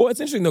 it's... Well, it's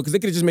interesting, though, because they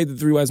could have just made the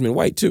three wise men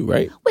white, too,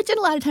 right? Which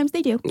a lot of times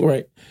they do.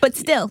 Right. But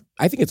still.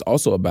 I think it's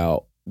also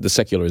about the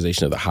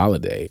secularization of the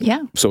holiday.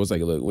 Yeah. So it's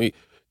like, look,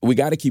 we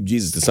got to keep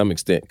Jesus to some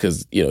extent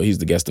because, he's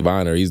the guest of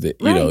honor. He's the,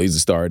 he's the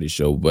star of the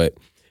show. But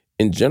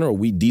in general,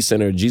 we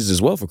decenter Jesus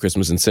as well for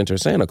Christmas and center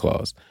Santa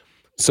Claus.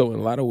 So in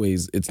a lot of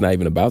ways, it's not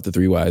even about the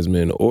three wise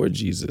men or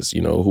Jesus,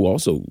 who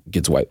also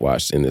gets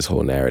whitewashed in this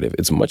whole narrative.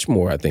 It's much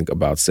more, I think,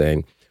 about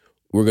saying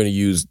we're going to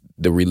use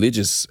the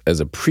religious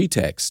as a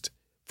pretext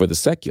for the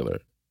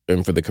secular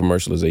and for the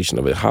commercialization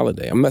of a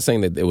holiday. I'm not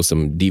saying that there was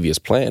some devious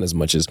plan as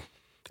much as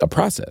a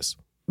process.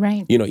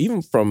 Right.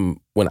 Even from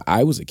when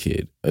I was a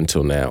kid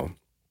until now,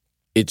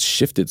 it's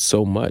shifted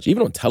so much.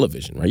 Even on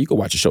television, right? You could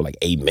watch a show like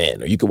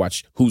Amen, or you could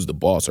watch Who's the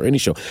Boss or any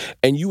show,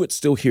 and you would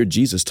still hear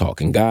Jesus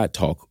talk and God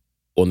talk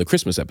on the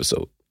Christmas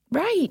episode.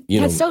 Right.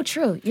 That's so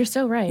true. You're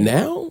so right.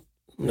 Now,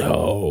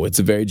 no, it's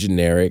a very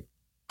generic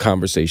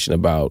conversation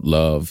about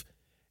love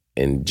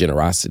and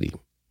generosity.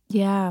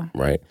 Yeah.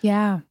 Right?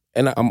 Yeah.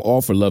 And I'm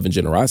all for love and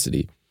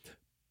generosity,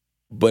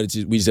 but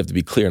we just have to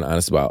be clear and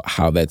honest about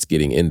how that's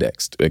getting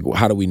indexed. Like,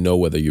 how do we know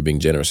whether you're being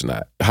generous or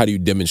not? How do you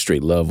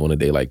demonstrate love on a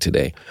day like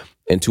today?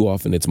 And too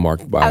often it's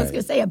marked by... I was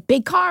going to say a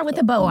big car with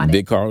a bow on it.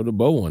 Big car with a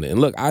bow on it. And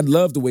look, I'd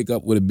love to wake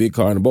up with a big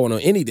car and a bow on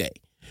it any day,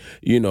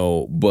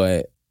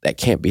 but that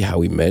can't be how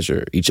we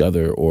measure each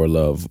other or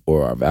love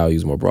or our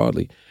values more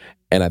broadly.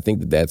 And I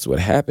think that that's what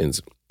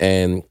happens.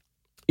 And,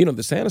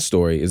 the Santa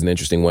story is an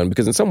interesting one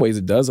because in some ways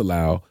it does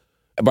allow...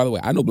 By the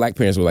way, I know Black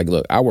parents were like,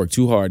 look, I worked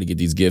too hard to get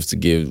these gifts to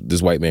give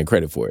this white man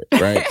credit for it,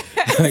 right?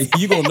 Like,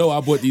 you going to know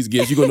I bought these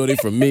gifts. You going to know they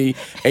from me.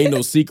 Ain't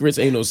no secrets.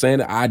 Ain't no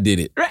Santa. I did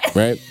it,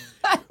 right?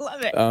 I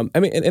love it.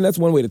 And that's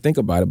one way to think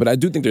about it. But I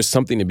do think there's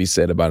something to be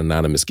said about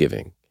anonymous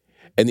giving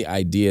and the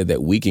idea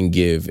that we can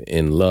give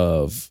in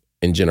love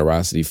and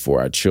generosity for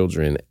our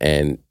children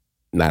and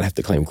not have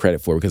to claim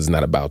credit for it because it's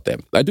not about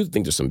them. I do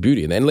think there's some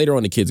beauty in that. And later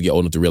on, the kids get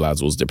old enough to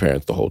realize it was their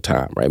parents the whole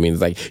time, right? I mean,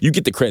 it's like you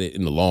get the credit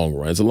in the long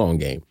run. It's a long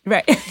game.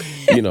 Right.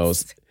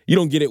 You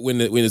don't get it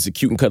when it's a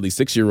cute and cuddly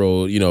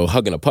 6-year-old,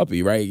 hugging a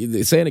puppy, right?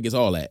 Santa gets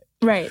all that.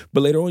 Right.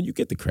 But later on, you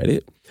get the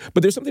credit.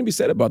 But there's something to be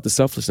said about the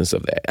selflessness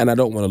of that. And I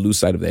don't want to lose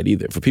sight of that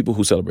either. For people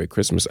who celebrate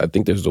Christmas, I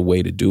think there's a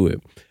way to do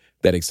it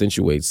that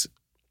accentuates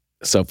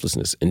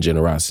selflessness and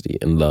generosity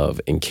and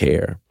love and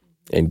care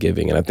and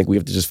giving. And I think we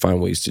have to just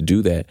find ways to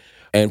do that.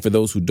 And for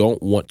those who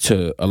don't want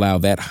to allow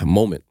that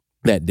moment,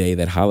 that day,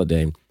 that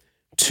holiday,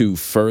 to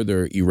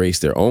further erase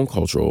their own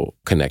cultural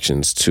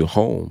connections to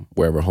home,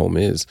 wherever home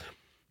is,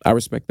 I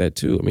respect that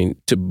too. I mean,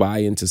 to buy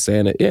into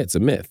Santa, yeah, it's a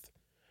myth.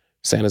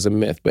 Santa's a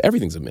myth, but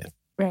everything's a myth.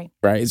 Right.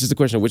 Right? It's just a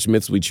question of which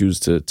myths we choose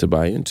to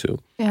buy into.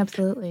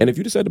 Absolutely. And if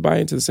you decide to buy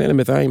into the Santa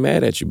myth, I ain't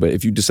mad at you. But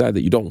if you decide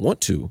that you don't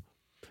want to,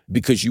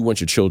 because you want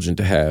your children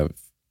to have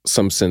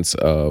some sense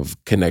of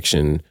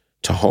connection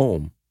to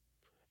home,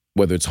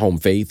 whether it's home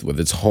faith,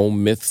 whether it's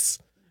home myths,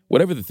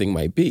 whatever the thing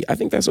might be, I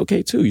think that's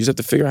okay too. You just have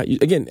to figure out,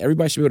 again,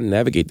 everybody should be able to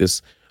navigate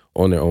this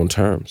on their own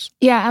terms.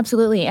 Yeah,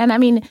 absolutely. And I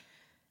mean,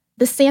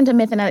 the Santa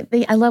myth, and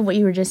I love what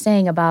you were just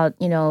saying about,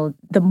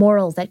 the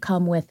morals that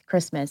come with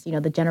Christmas,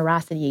 the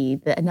generosity,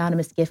 the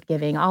anonymous gift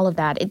giving, all of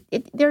that.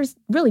 There's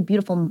really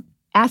beautiful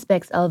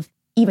aspects of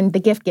even the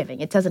gift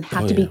giving. It doesn't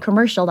have to be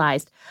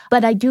commercialized.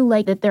 But I do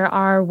like that there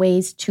are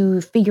ways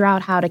to figure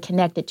out how to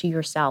connect it to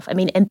yourself. I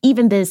mean, and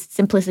even this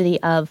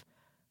simplicity of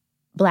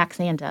Black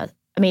Santa.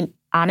 I mean,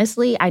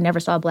 honestly, I never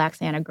saw a Black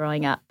Santa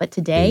growing up. But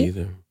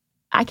today,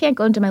 I can't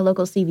go into my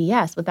local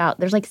CVS without,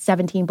 there's like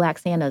 17 Black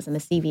Santas in the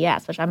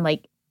CVS, which I'm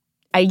like,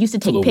 I used to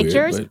take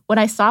pictures weird, when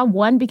I saw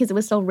one because it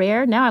was so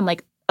rare. Now I'm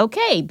like,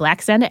 okay,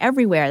 Black Santa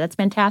everywhere. That's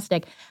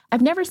fantastic.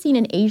 I've never seen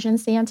an Asian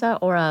Santa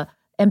or a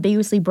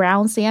ambiguously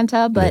brown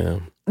Santa,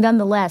 but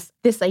nonetheless,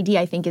 this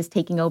idea, I think, is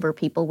taking over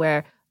people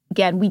where,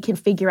 again, we can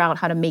figure out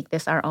how to make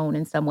this our own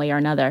in some way or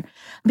another.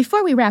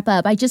 Before we wrap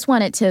up, I just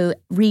wanted to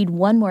read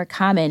one more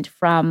comment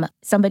from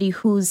somebody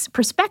whose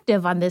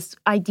perspective on this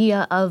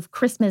idea of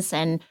Christmas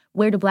and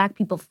where do Black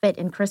people fit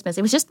in Christmas.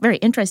 It was just very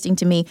interesting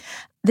to me.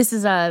 This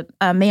is a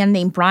man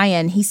named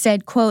Brian. He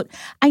said, quote,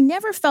 "I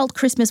never felt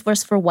Christmas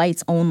was for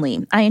whites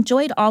only. I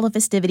enjoyed all the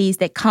festivities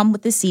that come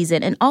with the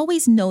season and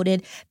always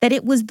noted that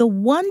it was the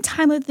one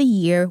time of the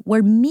year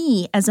where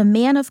me, as a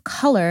man of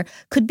color,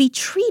 could be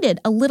treated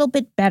a little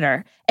bit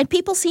better, and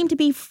people seemed to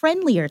be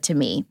friendlier to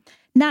me,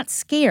 not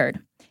scared.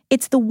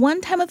 It's the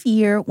one time of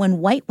year when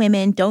white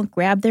women don't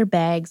grab their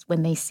bags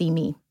when they see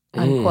me,"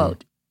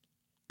 unquote.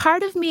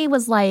 Part of me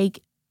was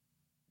like,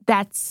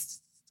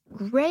 that's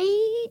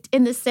great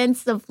in the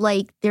sense of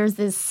like, there's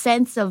this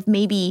sense of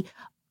maybe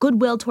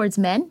goodwill towards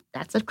men.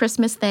 That's a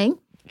Christmas thing.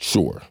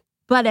 Sure.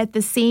 But at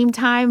the same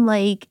time,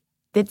 like,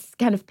 it's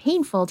kind of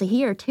painful to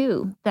hear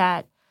too,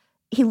 that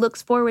he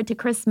looks forward to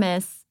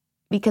Christmas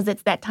because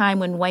it's that time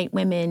when white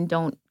women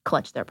don't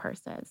clutch their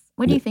purses.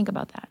 What do you think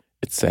about that?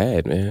 It's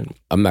sad, man.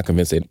 I'm not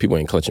convinced that people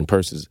ain't clutching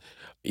purses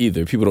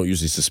either. People don't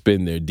usually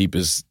suspend their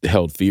deepest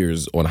held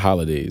fears on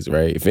holidays,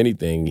 right? If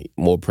anything,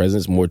 more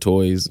presents, more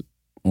toys,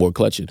 more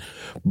clutching.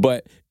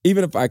 But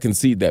even if I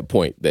concede that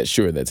point, that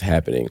sure, that's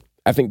happening,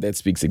 I think that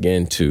speaks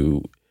again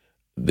to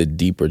the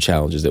deeper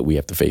challenges that we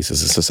have to face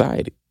as a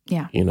society.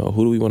 Yeah. You know,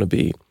 who do we want to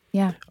be?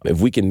 Yeah. If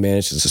we can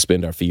manage to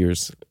suspend our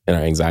fears and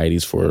our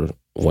anxieties for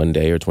one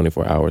day or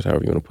 24 hours,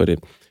 however you want to put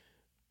it,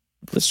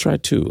 let's try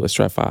 2, let's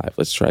try 5,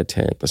 let's try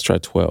 10, let's try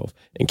 12,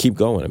 and keep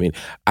going. I mean,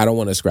 I don't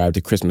want to ascribe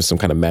to Christmas some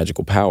kind of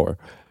magical power,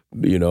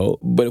 you know,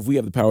 but if we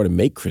have the power to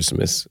make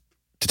Christmas,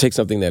 to take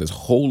something that is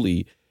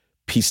wholly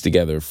pieced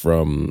together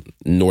from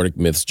Nordic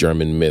myths,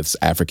 German myths,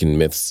 African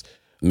myths,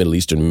 Middle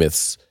Eastern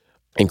myths,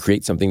 and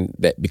create something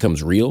that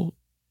becomes real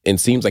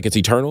and seems like it's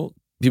eternal.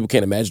 People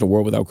can't imagine a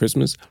world without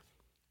Christmas.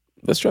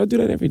 Let's try to do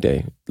that every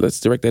day. Let's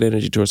direct that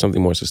energy towards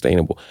something more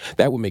sustainable.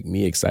 That would make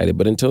me excited.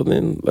 But until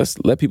then, let's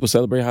let people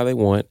celebrate how they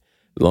want,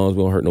 as long as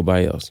we don't hurt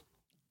nobody else.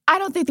 I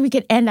don't think that we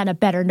could end on a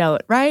better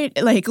note, right?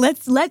 Like,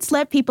 let's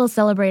let people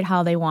celebrate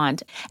how they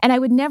want. And I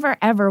would never,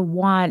 ever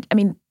want, I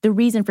mean, the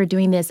reason for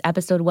doing this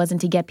episode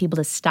wasn't to get people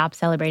to stop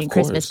celebrating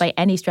Christmas by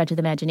any stretch of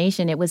the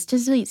imagination. It was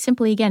just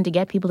simply, again, to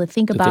get people to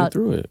think about. Think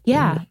through it.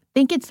 Yeah.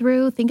 Think it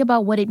through. Think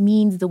about what it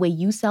means the way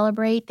you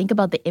celebrate. Think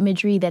about the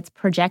imagery that's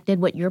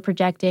projected, what you're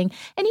projecting.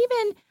 And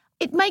even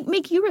it might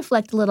make you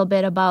reflect a little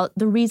bit about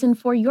the reason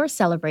for your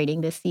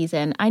celebrating this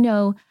season. I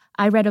know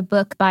I read a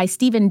book by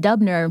Stephen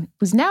Dubner,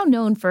 who's now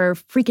known for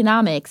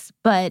Freakonomics,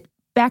 but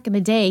back in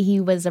the day,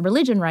 he was a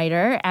religion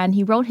writer, and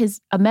he wrote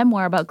a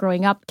memoir about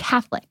growing up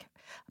Catholic.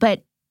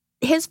 But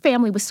his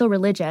family was so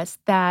religious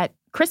that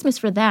Christmas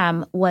for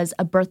them was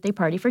a birthday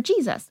party for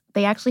Jesus.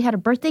 They actually had a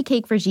birthday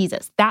cake for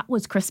Jesus. That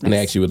was Christmas. And they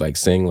actually would like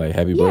sing like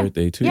happy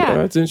birthday too. Yeah. Oh,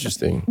 that's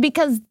interesting.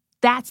 Because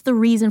that's the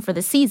reason for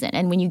the season.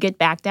 And when you get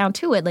back down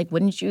to it, like,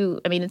 wouldn't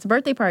you, I mean, it's a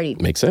birthday party.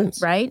 Makes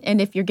sense. Right?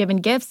 And if you're giving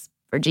gifts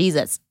for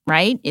Jesus,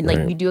 right? And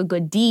like you do a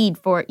good deed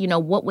for, you know,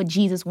 what would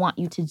Jesus want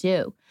you to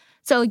do?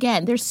 So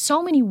again, there's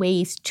so many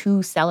ways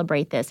to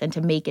celebrate this and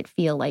to make it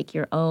feel like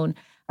your own.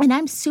 And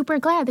I'm super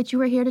glad that you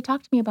were here to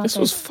talk to me about this. This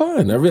was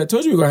fun. I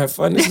told you we were going to have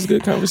fun. This is a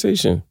good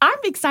conversation. I'm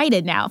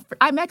excited now.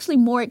 I'm actually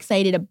more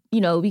excited, you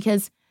know,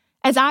 because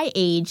as I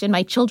age and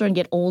my children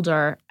get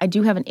older, I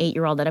do have an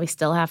 8-year-old that I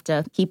still have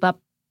to keep up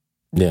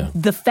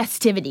the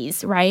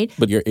festivities, right?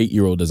 But your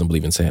 8-year-old doesn't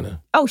believe in Santa.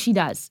 Oh, she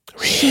does.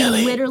 Really? She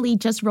literally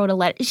just wrote a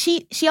letter.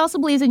 She also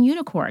believes in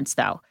unicorns,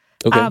 though.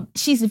 Okay.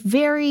 She's a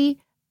very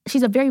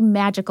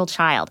magical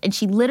child. And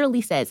she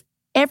literally says,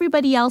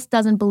 everybody else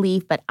doesn't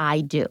believe, but I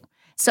do.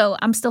 So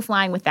I'm still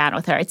flying with that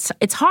with her.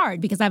 It's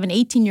hard because I have an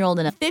 18-year-old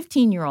and a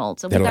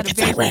 15-year-old. So we've got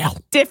very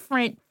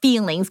different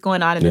feelings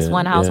going on in this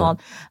one household.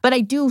 Yeah. But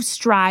I do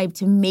strive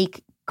to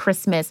make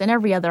Christmas and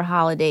every other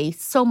holiday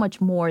so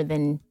much more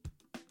than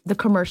the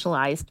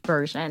commercialized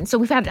version.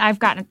 So I've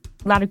gotten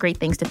a lot of great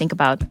things to think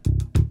about.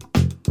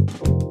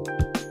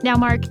 Now,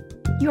 Mark,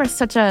 you are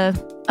such a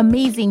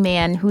amazing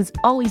man who's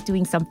always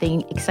doing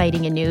something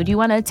exciting and new. Do you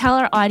want to tell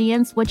our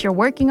audience what you're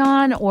working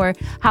on or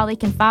how they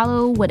can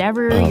follow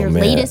whatever your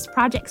latest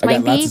projects might be? I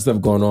got lots of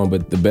stuff going on,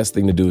 but the best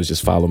thing to do is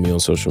just follow me on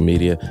social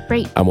media.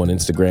 Great. I'm on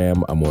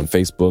Instagram. I'm on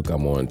Facebook.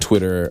 I'm on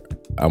Twitter.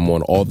 I'm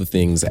on all the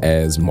things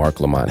as Marc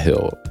Lamont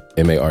Hill.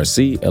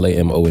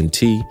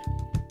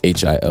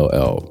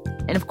 MarcLamontHill.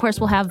 And of course,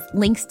 we'll have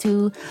links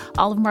to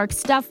all of Mark's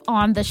stuff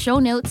on the show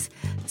notes.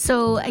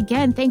 So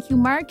again, thank you,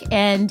 Mark.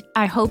 And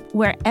I hope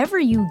wherever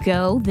you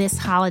go this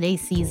holiday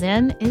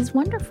season is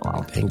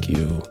wonderful. Thank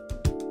you.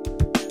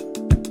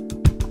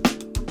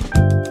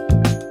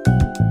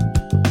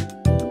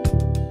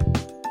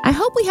 I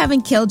hope hope we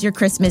haven't killed your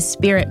Christmas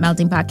spirit,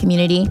 Melting Pot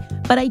community,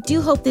 but I do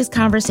hope this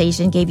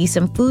conversation gave you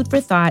some food for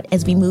thought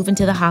as we move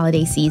into the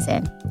holiday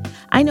season.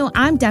 I know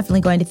I'm definitely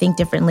going to think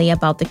differently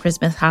about the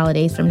Christmas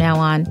holidays from now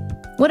on.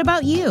 What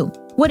about you?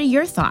 What are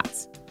your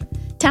thoughts?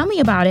 Tell me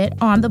about it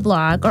on the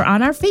blog or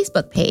on our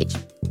Facebook page.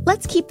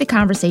 Let's keep the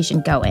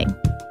conversation going.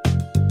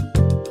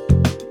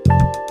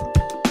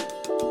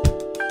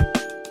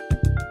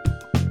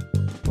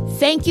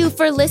 Thank you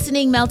for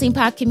listening, Melting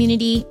Pot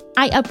community.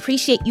 I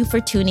appreciate you for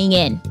tuning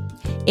in.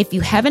 If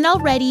you haven't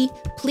already,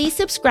 please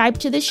subscribe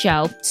to the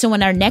show so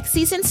when our next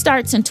season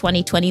starts in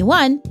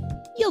 2021,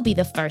 you'll be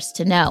the first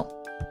to know.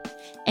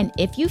 And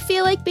if you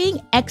feel like being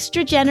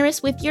extra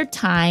generous with your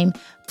time,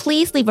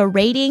 please leave a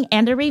rating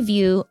and a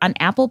review on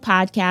Apple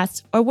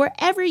Podcasts or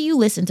wherever you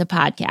listen to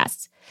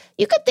podcasts.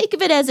 You could think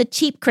of it as a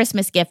cheap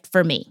Christmas gift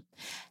for me.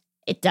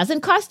 It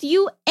doesn't cost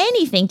you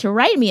anything to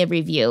write me a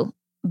review,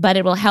 but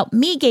it will help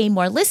me gain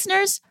more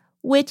listeners,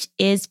 which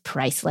is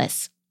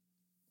priceless.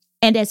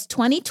 And as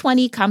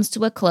 2020 comes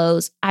to a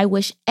close, I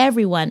wish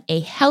everyone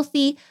a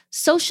healthy,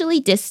 socially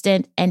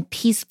distant, and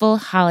peaceful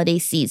holiday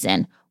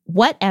season,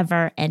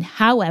 whatever and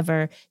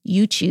however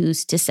you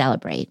choose to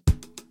celebrate.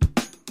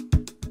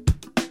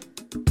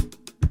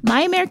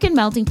 My American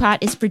Melting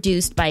Pot is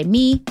produced by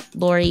me,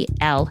 Lori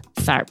L.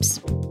 Tharps.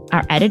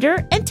 Our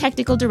editor and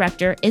technical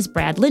director is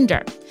Brad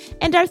Linder,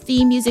 and our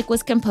theme music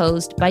was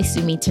composed by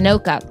Sumi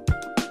Tanoka.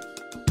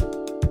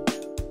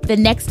 The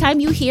next time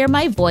you hear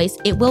my voice,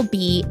 it will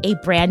be a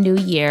brand new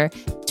year.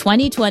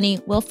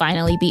 2020 will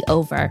finally be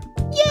over.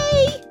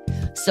 Yay!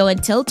 So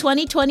until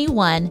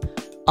 2021,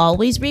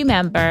 always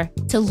remember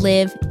to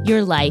live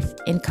your life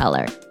in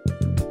color.